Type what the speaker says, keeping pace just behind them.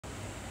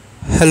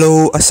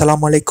Hello,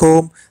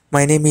 Assalamualaikum.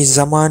 My name is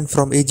Zaman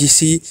from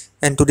AGC,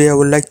 and today I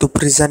would like to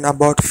present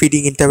about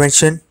feeding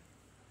intervention.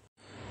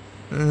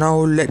 Now,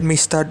 let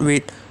me start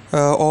with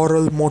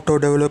oral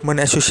motor development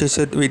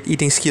associated with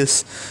eating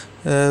skills.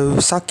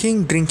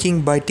 Sucking,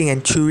 drinking, biting,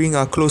 and chewing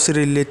are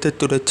closely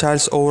related to the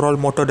child's overall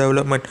motor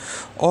development.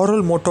 Oral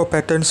motor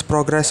patterns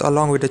progress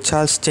along with the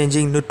child's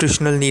changing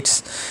nutritional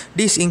needs.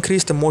 This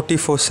increases the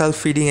motive for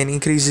self-feeding and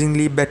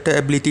increasingly better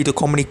ability to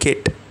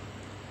communicate.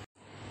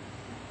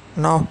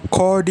 Now,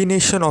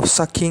 coordination of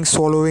sucking,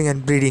 swallowing,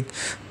 and breathing.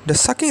 The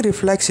sucking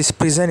reflex is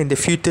present in the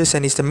fetus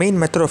and is the main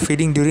method of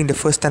feeding during the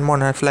first 10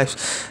 months of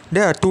life.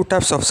 There are two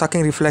types of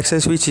sucking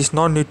reflexes, which is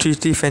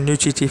non-nutritive and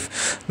nutritive.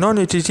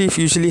 Non-nutritive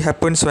usually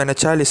happens when a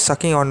child is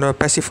sucking on a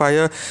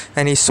pacifier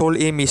and his sole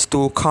aim is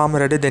to calm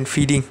rather than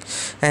feeding.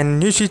 And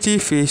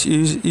nutritive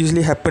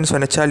usually happens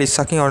when a child is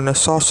sucking on a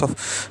source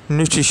of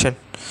nutrition.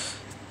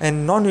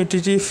 And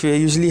non-nutritive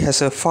usually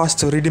has a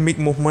fast rhythmic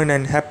movement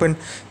and happen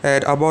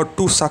at about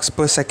 2 sucks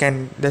per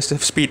second. That's the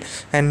speed.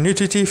 And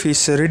nutritive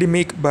is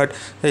rhythmic but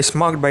is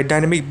marked by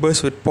dynamic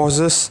bursts with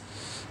pauses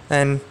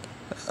and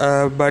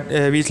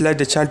we let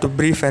the child to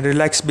breathe and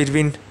relax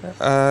between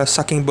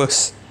sucking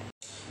bursts.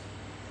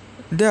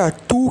 There are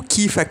two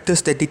key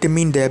factors that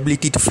determine the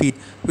ability to feed,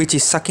 which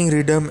is sucking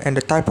rhythm and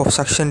the type of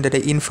suction that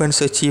the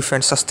infants achieve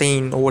and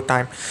sustain over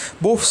time.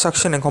 Both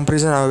suction and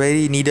compression are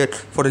very needed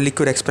for the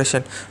liquid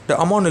expression. The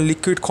amount of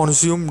liquid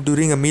consumed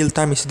during a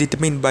mealtime is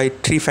determined by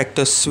three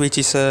factors, which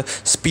is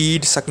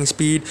speed, sucking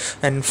speed,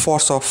 and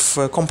force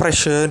of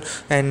compression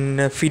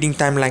and feeding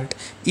time length.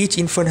 Each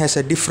infant has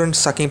a different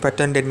sucking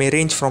pattern that may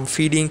range from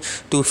feeding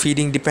to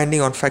feeding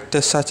depending on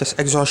factors such as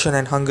exhaustion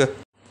and hunger.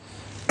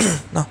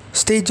 Now,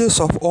 stages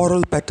of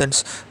oral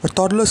patterns. A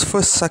toddler's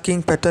first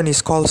sucking pattern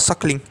is called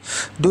suckling.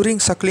 During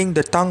suckling,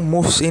 the tongue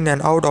moves in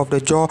and out of the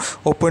jaw,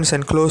 opens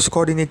and closes,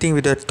 coordinating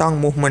with the tongue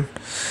movement.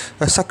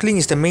 Suckling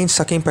is the main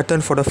sucking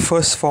pattern for the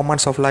first 4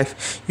 months of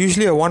life.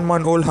 Usually, a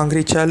 1-month-old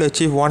hungry child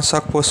achieves 1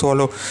 suck per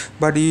swallow.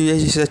 But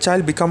as the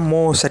child becomes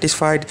more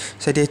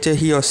satiated,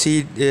 he or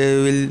she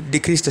will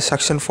decrease the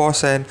suction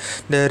force and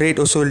the rate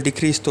also will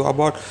decrease to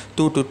about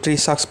 2 to 3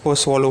 sucks per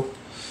swallow.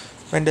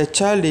 When the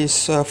child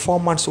is 4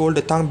 months old,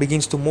 the tongue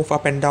begins to move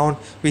up and down,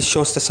 which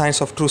shows the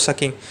signs of true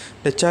sucking.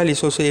 The child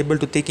is also able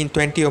to take in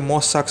 20 or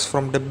more sucks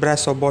from the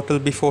breast or bottle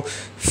before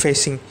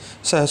facing.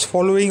 So,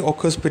 swallowing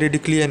occurs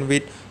periodically and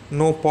with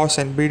no pause,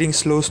 and breathing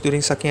slows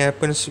during sucking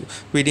happens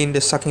within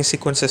the sucking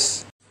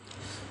sequences.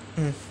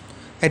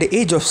 At the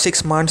age of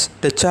 6 months,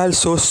 the child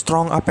shows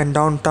strong up and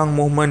down tongue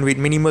movement with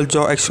minimal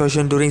jaw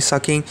exhaustion during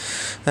sucking,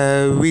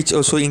 which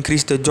also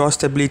increases the jaw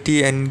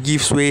stability and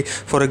gives way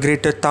for a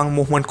greater tongue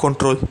movement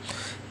control.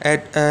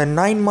 At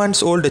 9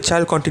 months old, the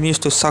child continues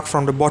to suck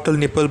from the bottle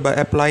nipple by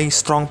applying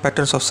strong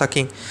patterns of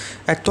sucking.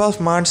 At 12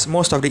 months,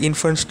 most of the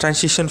infants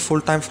transition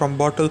full-time from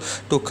bottle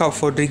to cup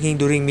for drinking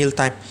during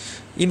mealtime.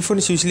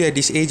 Infants usually at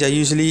this age are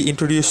usually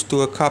introduced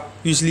to a cup,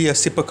 usually a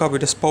sipper cup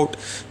with a spout.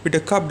 With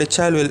the cup, the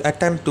child will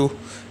attempt to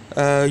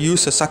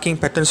use a sucking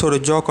pattern so the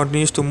jaw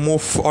continues to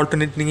move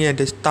alternately and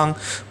the tongue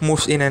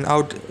moves in and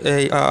out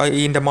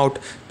in the mouth.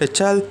 The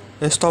child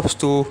stops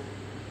to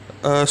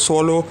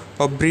swallow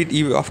or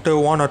breathe after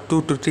 1 or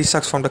 2 to 3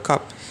 sucks from the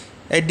cup.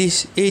 At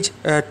this age,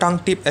 tongue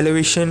tip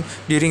elevation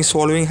during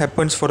swallowing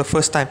happens for the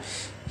first time.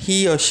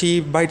 He or she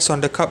bites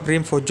on the cup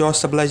rim for jaw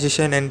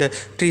stabilization, and the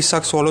 3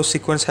 suck swallow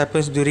sequence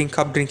happens during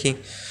cup drinking.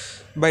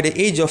 By the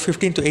age of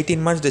 15 to 18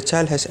 months, the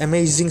child has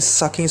amazing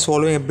sucking,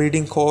 swallowing, and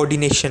breathing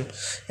coordination.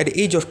 At the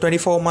age of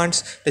 24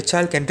 months, the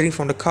child can drink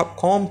from the cup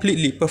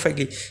completely,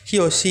 perfectly. He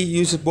or she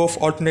uses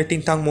both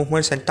alternating tongue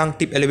movements and tongue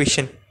tip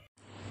elevation.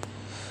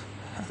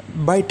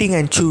 Biting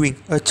and chewing.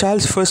 A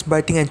child's first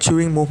biting and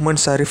chewing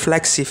movements are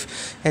reflexive.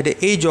 At the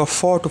age of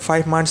 4 to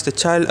 5 months, the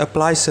child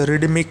applies a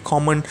rhythmic,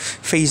 common,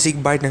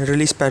 phasic bite and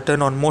release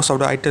pattern on most of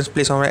the items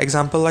placed on,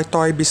 example like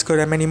toy, biscuit,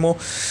 and many more.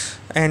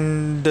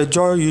 And the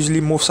jaw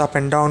usually moves up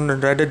and down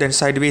rather than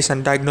sideways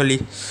and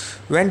diagonally.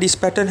 When this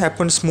pattern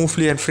happens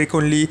smoothly and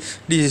frequently,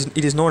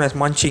 it is known as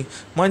munching.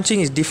 Munching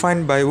is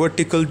defined by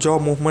vertical jaw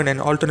movement and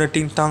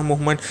alternating tongue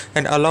movement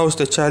and allows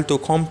the child to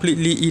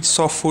completely eat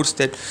soft foods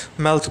that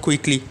melt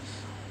quickly.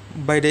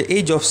 By the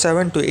age of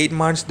 7 to 8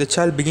 months, the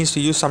child begins to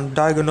use some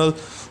diagonal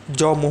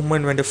jaw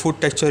movement when the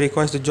food texture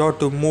requires the jaw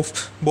to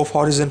move both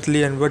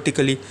horizontally and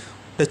vertically.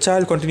 The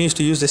child continues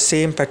to use the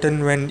same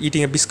pattern when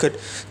eating a biscuit.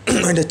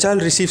 When the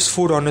child receives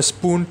food on a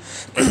spoon,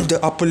 the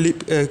upper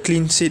lip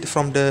cleans it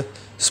from the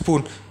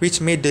spoon,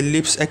 which made the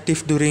lips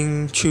active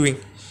during chewing.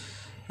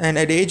 And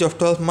at the age of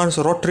 12 months,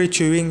 rotary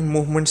chewing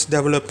movements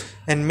develop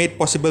and made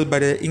possible by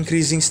the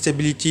increasing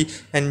stability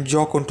and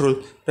jaw control.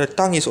 The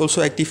tongue is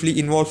also actively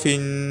involved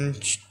in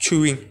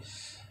chewing.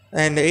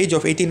 And at the age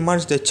of 18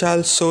 months, the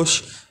child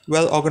shows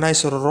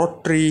well-organized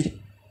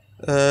rotary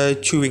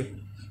chewing,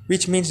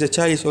 which means the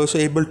child is also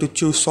able to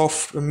chew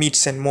soft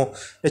meats and more.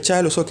 The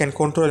child also can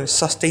control and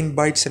sustain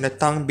bites, and the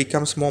tongue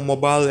becomes more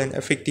mobile and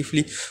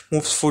effectively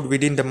moves food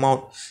within the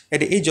mouth. At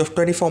the age of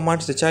 24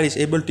 months, the child is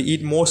able to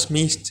eat most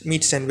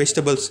meats and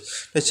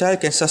vegetables. The child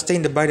can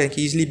sustain the bite and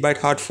can easily bite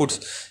hard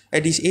foods.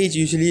 At this age,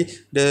 usually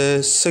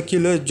the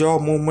circular jaw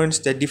movements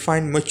that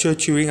define mature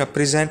chewing are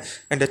present,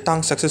 and the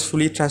tongue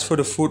successfully transfers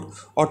the food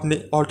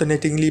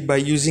alternatingly by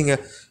using a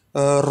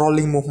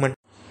rolling movement.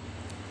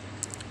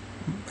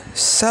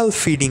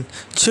 Self-feeding.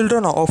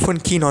 Children are often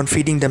keen on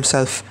feeding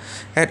themselves.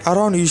 At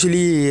around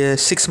usually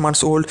 6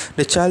 months old,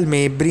 the child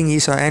may bring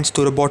his or hands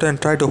to the bottle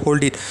and try to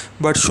hold it,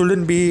 but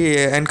shouldn't be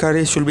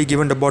encouraged, should be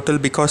given the bottle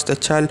because the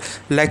child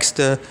lacks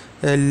the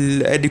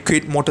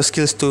adequate motor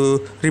skills to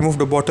remove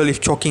the bottle if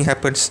choking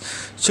happens.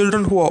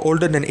 Children who are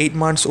older than 8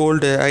 months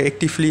old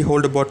actively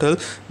hold the bottle,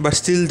 but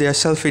still their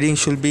self-feeding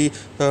should be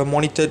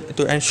monitored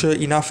to ensure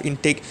enough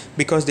intake,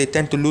 because they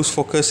tend to lose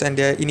focus and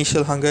their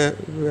initial hunger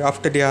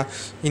after their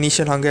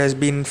initial hunger has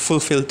been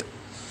fulfilled.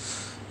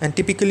 And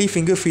typically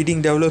finger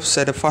feeding develops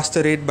at a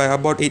faster rate by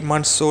about 8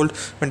 months old,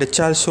 when the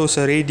child shows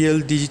a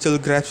radial digital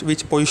grasp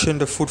which position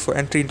the food for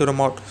entry into the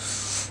mouth.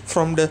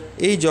 From the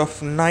age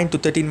of 9 to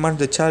 13 months,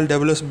 the child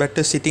develops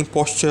better sitting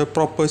posture,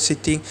 proper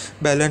sitting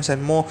balance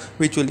and more,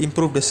 which will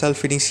improve the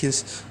self-feeding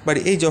skills. By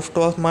the age of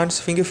 12 months,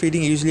 finger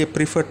feeding is usually a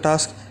preferred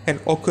task and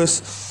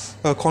occurs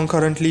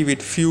concurrently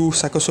with few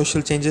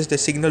psychosocial changes that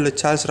signal the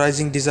child's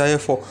rising desire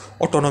for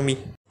autonomy.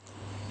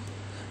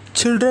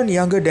 Children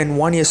younger than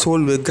 1 year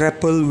old will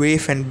grapple,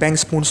 wave and bang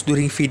spoons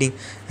during feeding.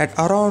 At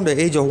around the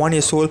age of 1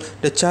 year old,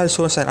 the child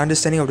shows an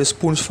understanding of the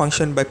spoon's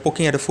function by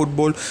poking at the food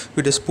bowl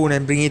with the spoon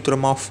and bringing it to the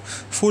mouth.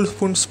 Full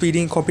spoon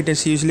feeding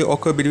competency usually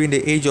occur between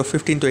the age of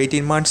 15 to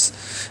 18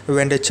 months,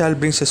 when the child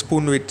brings a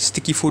spoon with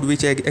sticky food,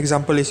 which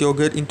example is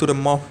yogurt, into the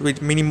mouth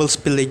with minimal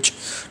spillage.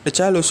 The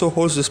child also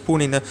holds the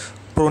spoon in a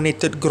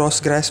pronated gross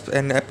grasp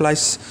and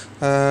applies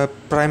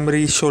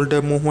primary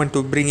shoulder movement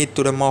to bring it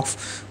to the mouth.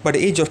 By the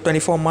age of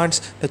 24 months,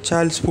 the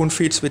child spoon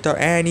feeds without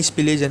any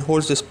spillage and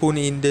holds the spoon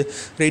in the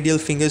radial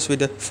fingers with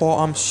the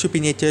forearms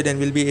supinated, and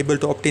will be able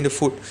to obtain the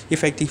food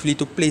effectively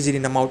to place it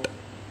in the mouth.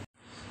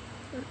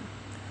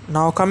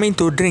 Now coming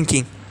to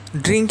drinking.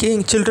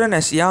 Children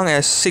as young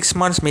as 6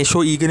 months may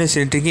show eagerness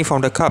in drinking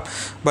from the cup,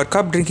 but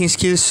cup drinking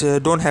skills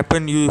don't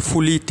happen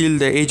fully till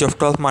the age of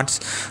 12 months.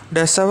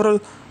 There are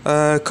several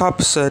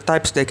cups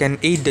types that can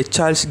aid the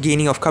child's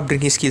gaining of cup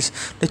drinking skills.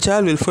 The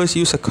child will first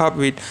use a cup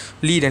with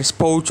lid and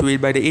spout.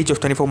 By the age of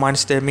 24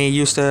 months, they may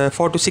use the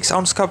 4 to 6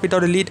 ounce cup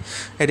without a lid.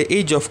 At the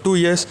age of 2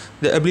 years,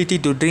 the ability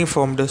to drink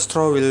from the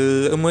straw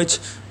will emerge.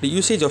 The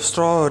usage of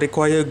straw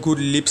require good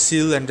lip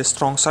seal and the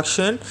strong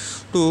suction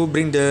to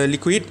bring the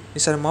liquid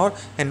inside the mouth,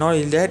 and not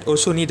only that,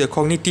 also need the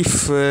cognitive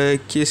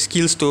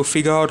skills to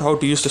figure out how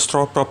to use the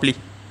straw properly.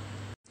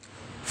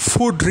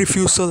 Food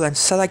refusal and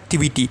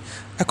selectivity.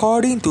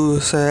 According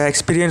to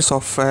experience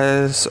of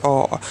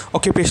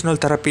occupational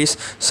therapists,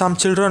 some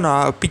children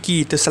are picky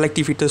eaters,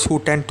 selective eaters who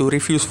tend to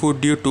refuse food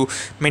due to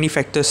many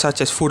factors such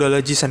as food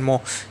allergies and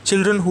more.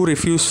 Children who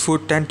refuse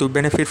food tend to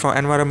benefit from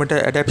environmental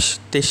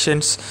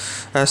adaptations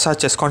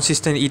such as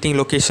consistent eating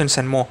locations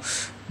and more.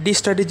 These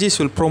strategies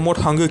will promote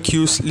hunger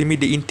cues,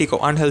 limit the intake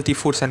of unhealthy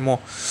foods and more.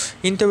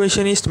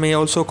 Interventionists may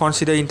also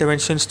consider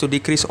interventions to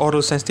decrease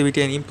oral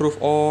sensitivity and improve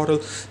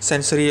oral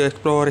sensory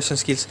exploration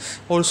skills.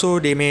 Also,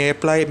 they may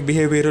apply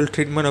behavioral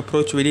treatment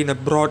approach within a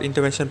broad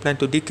intervention plan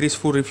to decrease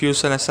food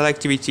refusal and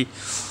selectivity.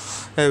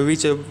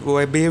 Which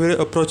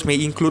behavioral approach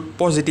may include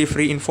positive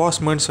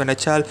reinforcements when a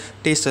child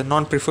tastes a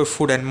non-preferred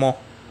food and more.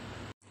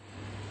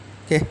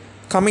 Okay,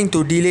 coming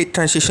to delayed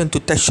transition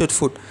to textured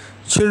food.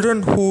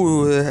 Children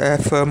who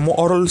have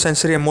oral,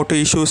 sensory and motor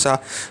issues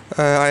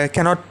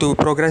cannot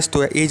progress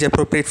to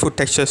age-appropriate food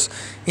textures.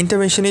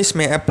 Interventionists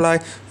may apply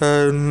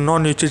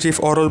non-nutritive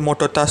oral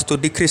motor tasks to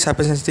decrease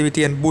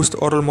hypersensitivity and boost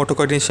oral motor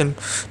coordination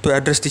to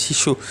address this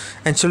issue.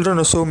 And children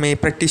also may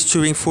practice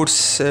chewing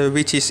foods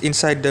which is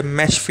inside the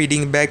mesh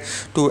feeding bag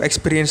to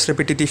experience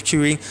repetitive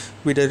chewing,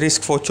 with the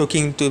risk for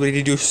choking to be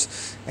reduced.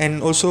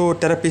 And also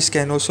therapists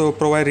can also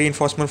provide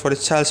reinforcement for the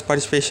child's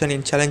participation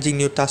in challenging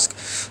new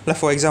tasks. Like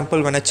for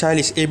example, when a child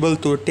is able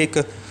to take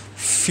a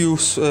few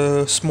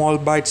small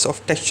bites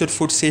of textured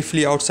food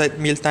safely outside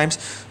meal times,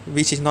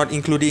 which is not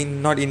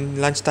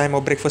in lunchtime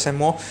or breakfast and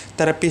more,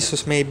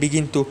 therapists may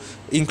begin to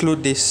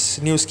include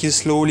this new skill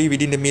slowly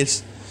within the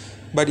meals.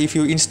 But if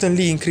you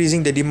instantly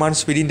increasing the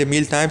demands within the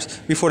meal times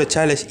before the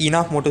child has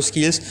enough motor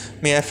skills,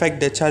 may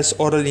affect the child's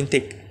oral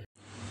intake.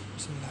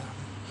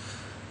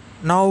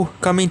 Now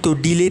coming to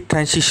delayed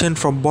transition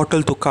from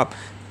bottle to cup.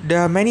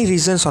 There are many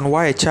reasons on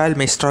why a child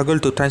may struggle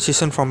to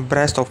transition from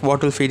breast of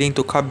bottle feeding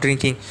to cup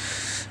drinking.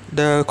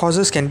 The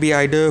causes can be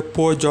either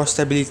poor jaw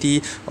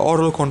stability,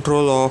 oral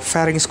control, or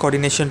pharynx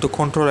coordination to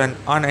control an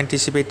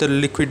unanticipated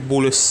liquid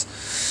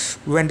bolus.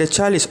 When the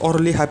child is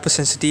orally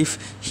hypersensitive,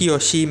 he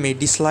or she may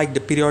dislike the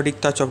periodic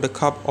touch of the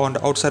cup on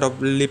the outside of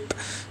the lip.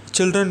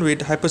 Children with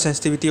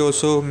hypersensitivity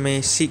also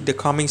may seek the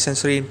calming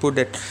sensory input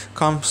that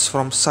comes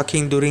from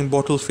sucking during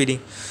bottle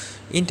feeding.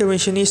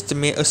 Interventionists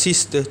may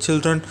assist the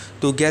children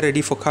to get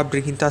ready for cup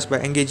drinking tasks by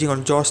engaging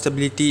on jaw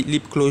stability,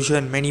 lip closure,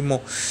 and many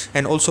more,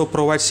 and also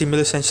provide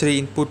similar sensory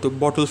input to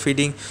bottle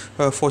feeding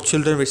for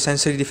children with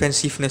sensory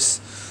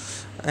defensiveness.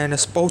 And a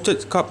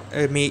spouted cup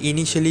may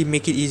initially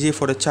make it easier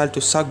for the child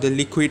to suck the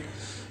liquid,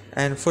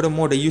 and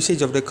furthermore, the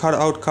usage of the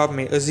cut-out cup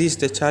may assist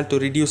the child to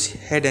reduce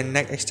head and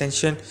neck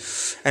extension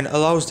and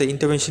allows the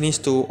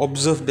interventionist to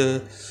observe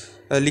the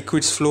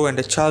liquid's flow and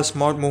the child's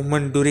mouth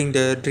movement during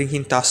the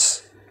drinking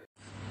task.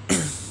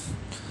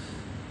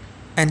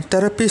 And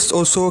therapists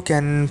also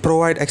can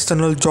provide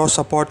external jaw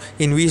support,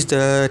 in which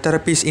the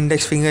therapist's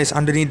index finger is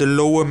underneath the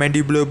lower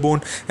mandibular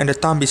bone and the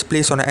thumb is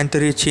placed on the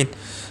anterior chin,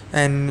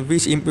 and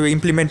which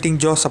implementing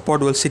jaw support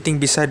while sitting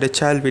beside the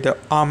child with the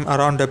arm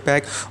around the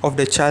back of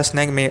the child's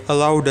neck may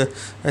allow the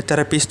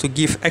therapist to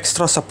give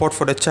extra support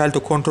for the child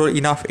to control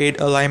enough aid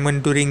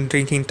alignment during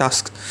drinking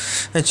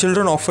tasks. And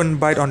children often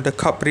bite on the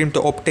cup rim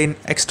to obtain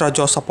extra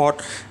jaw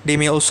support. They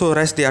may also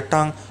rest their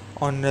tongue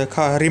on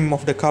the rim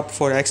of the cup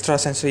for extra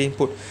sensory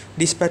input.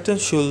 This pattern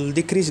should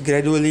decrease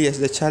gradually as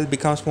the child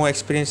becomes more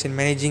experienced in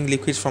managing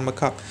liquids from a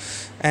cup.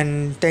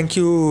 And thank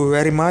you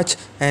very much,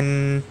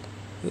 and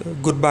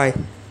goodbye.